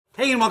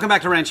Hey and welcome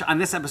back to Rennch. On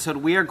this episode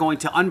we are going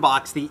to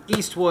unbox the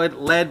Eastwood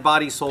lead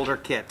body solder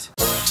kit.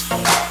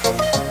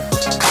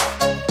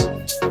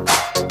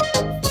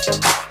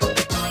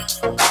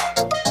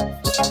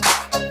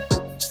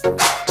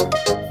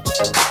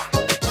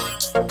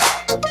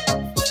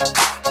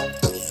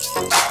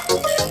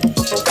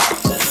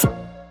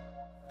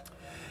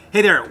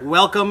 Hey there,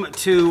 welcome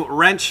to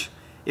Rennch.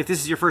 If this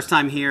is your first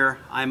time here,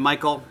 I'm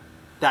Michael.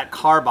 That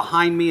car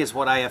behind me is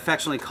what I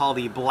affectionately call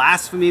the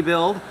Blasphemy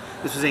build.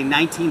 This was a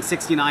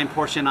 1969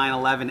 Porsche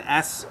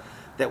 911S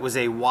that was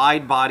a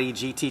wide-body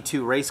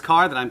GT2 race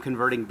car that I'm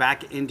converting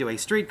back into a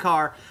street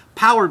car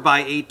powered by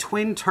a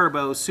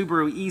twin-turbo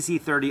Subaru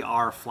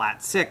EZ30R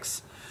flat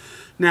 6.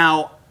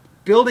 Now,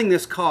 building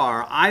this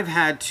car, I've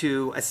had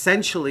to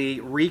essentially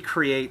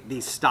recreate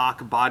the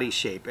stock body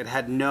shape. It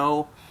had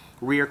no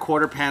rear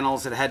quarter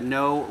panels, it had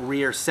no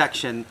rear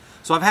section,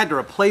 so I've had to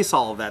replace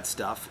all of that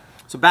stuff.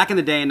 So back in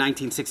the day in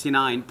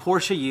 1969,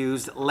 Porsche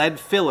used lead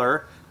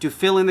filler to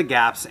fill in the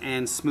gaps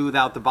and smooth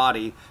out the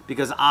body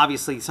because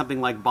obviously something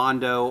like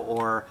Bondo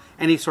or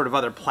any sort of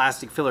other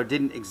plastic filler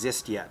didn't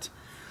exist yet.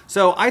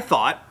 So I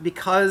thought,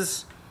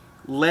 because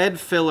lead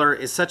filler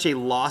is such a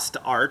lost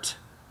art,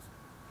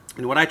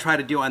 and what I try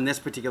to do on this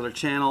particular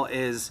channel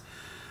is,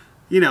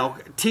 you know,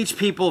 teach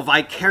people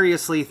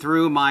vicariously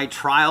through my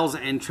trials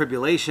and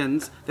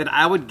tribulations, that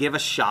I would give a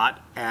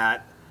shot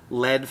at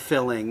lead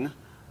filling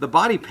the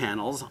body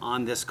panels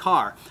on this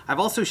car. I've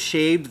also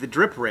shaved the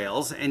drip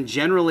rails, and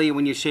generally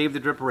when you shave the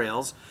drip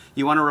rails,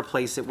 you want to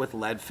replace it with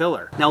lead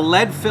filler. Now,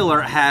 lead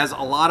filler has a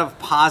lot of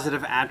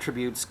positive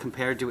attributes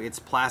compared to its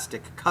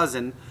plastic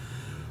cousin,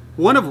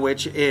 one of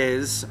which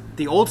is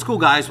the old school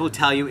guys will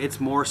tell you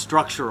it's more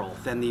structural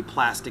than the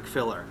plastic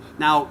filler.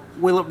 Now,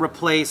 will it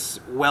replace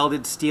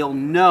welded steel?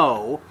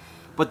 No,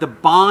 but the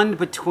bond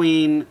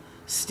between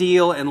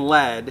steel and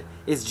lead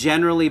is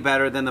generally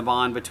better than the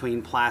bond between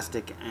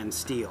plastic and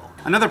steel.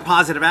 Another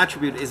positive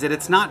attribute is that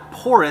it's not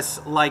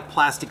porous like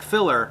plastic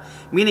filler,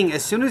 meaning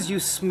as soon as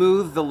you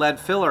smooth the lead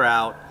filler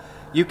out,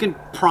 you can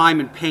prime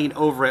and paint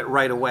over it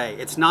right away.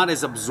 It's not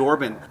as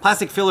absorbent.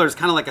 Plastic filler is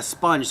kind of like a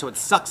sponge, so it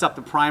sucks up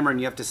the primer and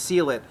you have to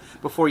seal it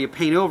before you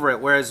paint over it,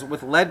 whereas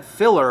with lead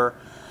filler,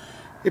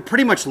 it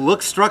pretty much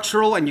looks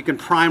structural and you can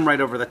prime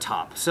right over the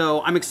top.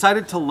 So I'm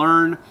excited to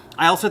learn.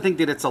 I also think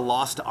that it's a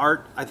lost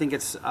art. I think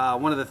it's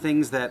one of the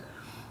things that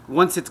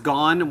once it's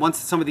gone, once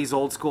some of these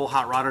old school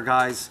hot rodder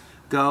guys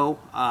go,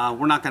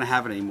 we're not gonna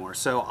have it anymore.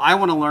 So I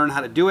wanna learn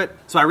how to do it.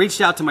 So I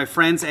reached out to my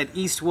friends at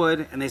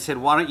Eastwood and they said,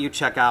 why don't you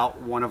check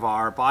out one of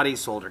our body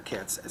solder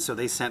kits? So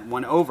they sent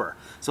one over.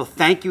 So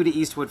thank you to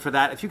Eastwood for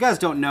that. If you guys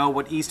don't know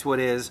what Eastwood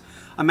is,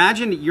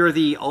 imagine you're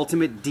the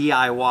ultimate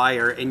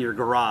DIYer in your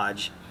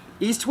garage.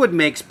 Eastwood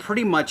makes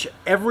pretty much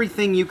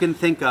everything you can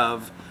think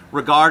of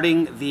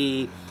regarding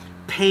the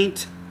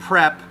paint,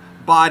 prep,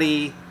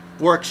 body,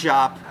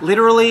 workshop.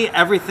 Literally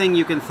everything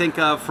you can think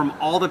of, from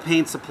all the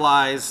paint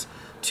supplies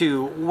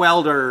to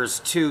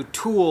welders to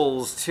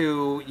tools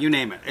to you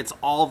name it. It's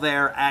all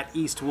there at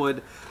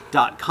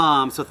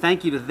eastwood.com. So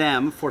thank you to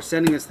them for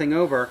sending this thing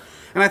over.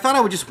 And I thought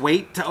I would just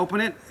wait to open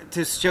it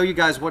to show you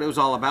guys what it was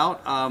all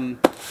about.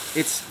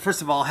 It's,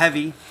 first of all,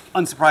 heavy.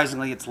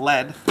 Unsurprisingly, it's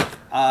lead.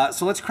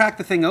 So let's crack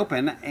the thing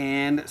open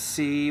and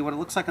see what it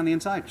looks like on the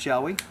inside,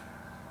 shall we?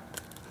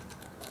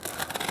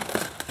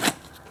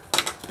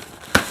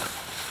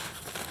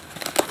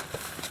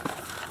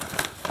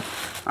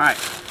 All right.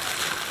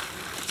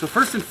 So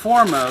first and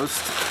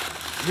foremost,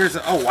 here's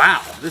a, oh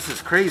wow, this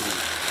is crazy.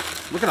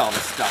 Look at all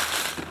this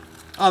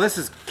stuff. Oh, this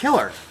is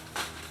killer.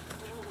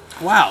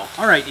 Wow.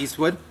 All right,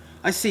 Eastwood,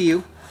 I see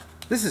you.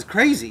 This is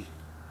crazy.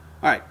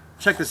 All right.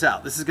 Check this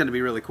out. This is going to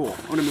be really cool.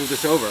 I'm going to move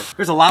this over.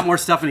 There's a lot more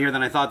stuff in here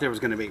than I thought there was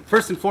going to be.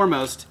 First and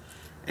foremost,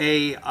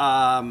 a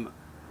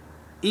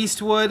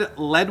Eastwood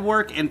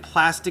leadwork and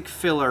plastic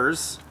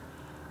fillers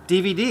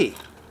DVD.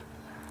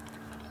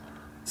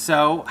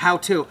 So, how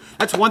to.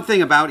 That's one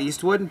thing about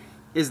Eastwood,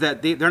 is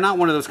that they're not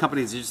one of those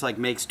companies that just like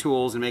makes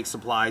tools and makes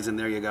supplies and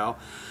there you go.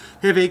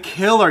 They have a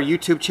killer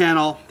YouTube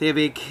channel. They have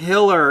a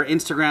killer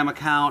Instagram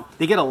account.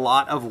 They get a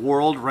lot of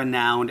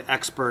world-renowned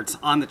experts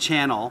on the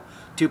channel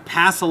to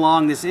pass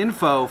along this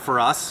info for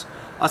us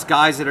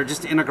guys that are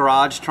just in a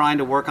garage trying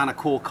to work on a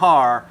cool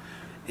car,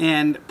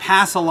 and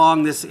pass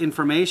along this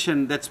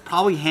information that's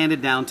probably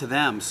handed down to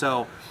them.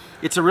 So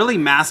it's a really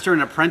master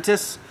and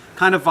apprentice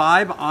kind of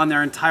vibe on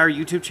their entire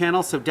YouTube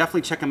channel, so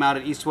definitely check them out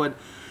at Eastwood.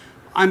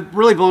 I'm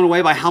really blown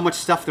away by how much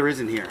stuff there is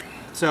in here.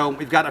 So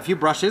we've got a few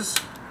brushes.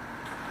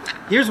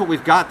 Here's what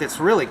we've got that's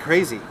really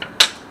crazy.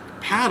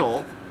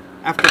 Paddle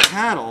after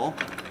paddle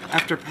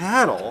after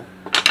paddle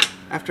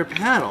after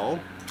paddle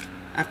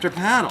after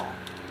paddle.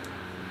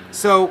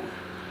 So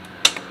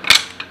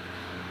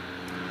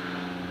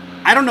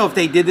I don't know if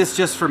they did this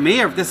just for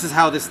me or if this is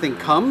how this thing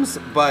comes,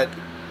 but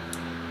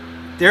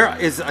there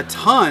is a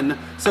ton.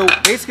 So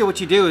basically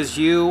what you do is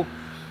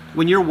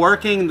when you're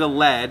working the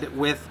lead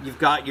with, you've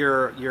got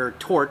your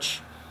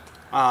torch,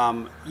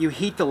 you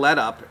heat the lead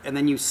up and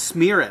then you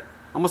smear it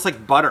almost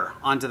like butter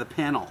onto the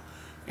panel.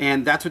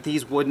 And that's what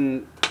these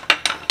wooden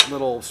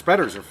little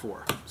spreaders are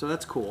for. So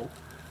that's cool.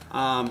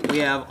 We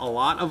have a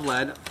lot of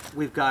lead.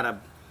 We've got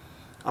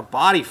a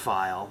body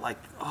file. Like,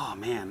 oh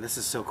man, this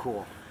is so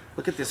cool.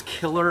 Look at this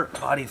killer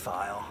body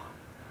file.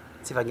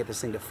 Let's see if I can get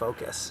this thing to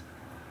focus.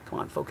 Come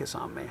on, focus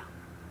on me.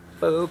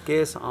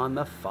 Focus on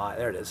the file.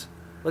 There it is.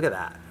 Look at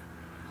that.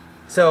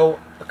 So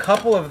a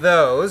couple of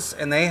those,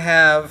 and they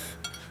have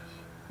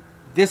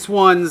this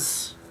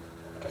one's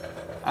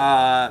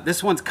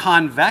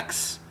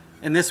convex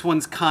and this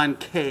one's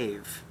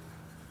concave.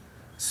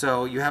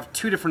 So you have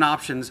two different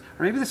options,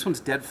 or maybe this one's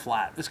dead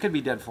flat. This could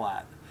be dead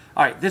flat.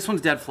 All right, this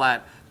one's dead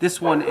flat. This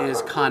one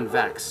is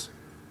convex.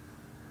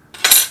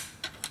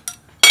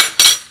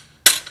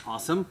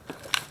 Awesome.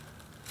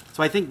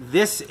 So I think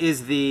this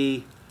is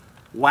the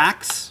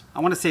wax. I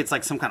want to say it's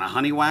like some kind of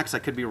honey wax. I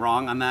could be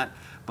wrong on that.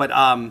 But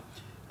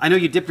I know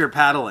you dip your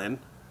paddle in,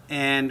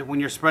 and when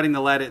you're spreading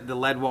the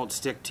lead won't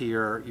stick to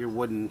your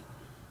wooden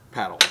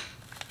paddle.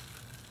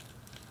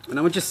 And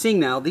I'm just seeing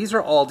now, these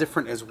are all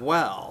different as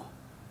well.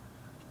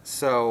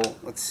 So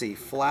let's see,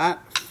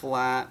 flat,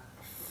 flat,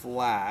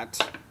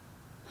 flat,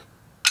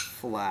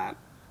 flat,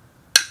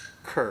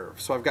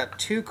 curve. So I've got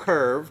 2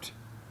 curved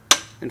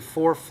and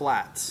 4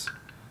 flats.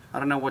 I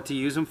don't know what to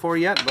use them for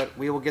yet, but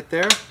we will get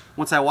there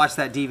once I watch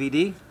that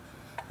DVD.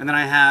 And then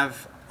I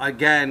have,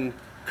 again,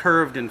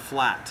 curved and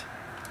flat.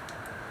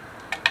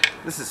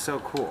 This is so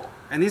cool.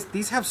 And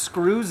these have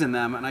screws in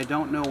them, and I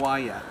don't know why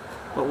yet,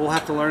 but we'll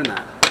have to learn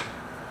that.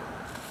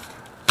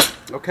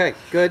 Okay,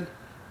 good.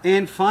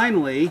 And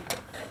finally,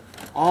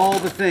 all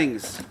the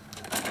things.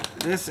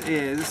 This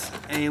is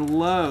a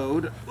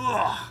load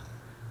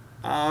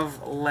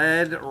of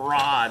lead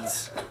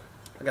rods.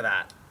 Look at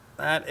that.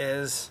 That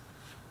is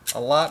a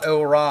lot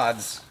of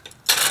rods.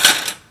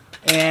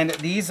 And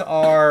these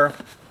are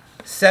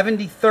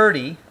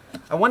 70-30.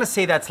 I want to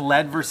say that's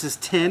lead versus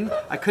tin.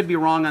 I could be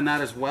wrong on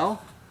that as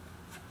well.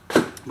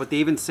 But they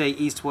even say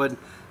Eastwood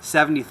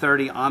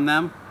 70-30 on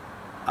them.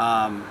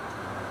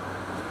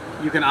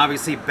 You can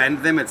obviously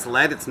bend them. It's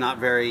lead. It's not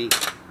very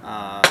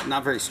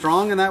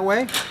strong in that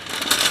way.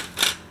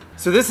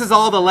 So this is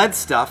all the lead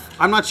stuff.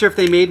 I'm not sure if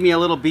they made me a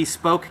little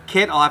bespoke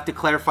kit. I'll have to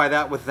clarify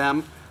that with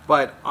them.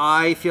 But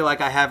I feel like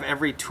I have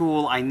every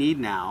tool I need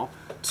now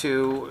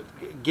to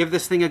give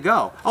this thing a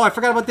go. Oh, I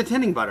forgot about the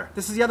tinning butter.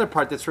 This is the other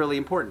part that's really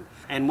important.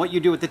 And what you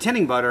do with the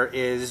tinning butter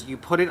is you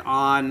put it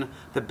on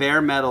the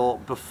bare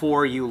metal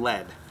before you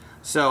lead.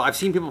 So I've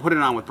seen people put it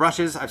on with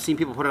brushes. I've seen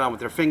people put it on with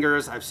their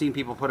fingers. I've seen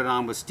people put it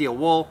on with steel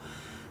wool.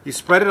 You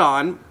spread it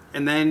on,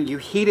 and then you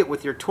heat it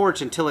with your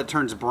torch until it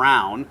turns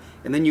brown,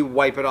 and then you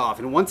wipe it off.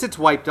 And once it's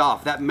wiped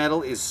off, that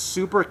metal is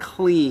super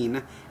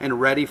clean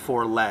and ready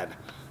for lead.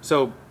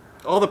 So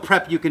all the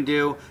prep you can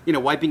do, you know,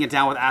 wiping it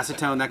down with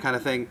acetone, that kind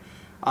of thing,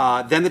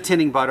 then the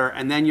tinning butter,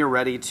 and then you're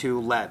ready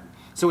to lead.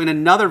 So in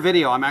another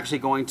video, I'm actually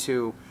going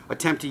to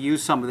attempt to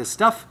use some of this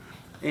stuff,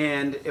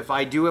 and if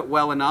I do it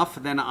well enough,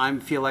 then I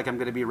feel like I'm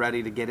going to be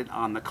ready to get it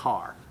on the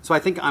car. So I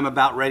think I'm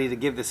about ready to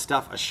give this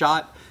stuff a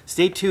shot.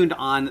 Stay tuned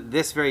on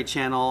this very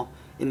channel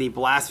in the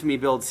Blasphemy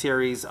Build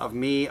series of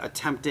me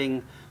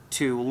attempting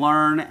to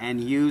learn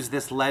and use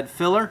this lead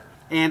filler.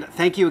 And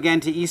thank you again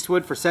to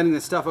Eastwood for sending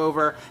this stuff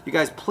over. You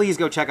guys, please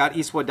go check out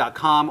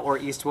eastwood.com or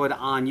Eastwood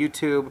on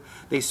YouTube.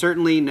 They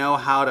certainly know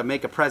how to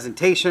make a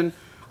presentation.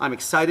 I'm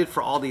excited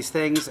for all these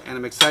things, and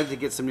I'm excited to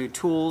get some new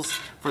tools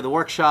for the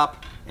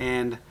workshop,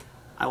 and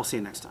I will see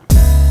you next time.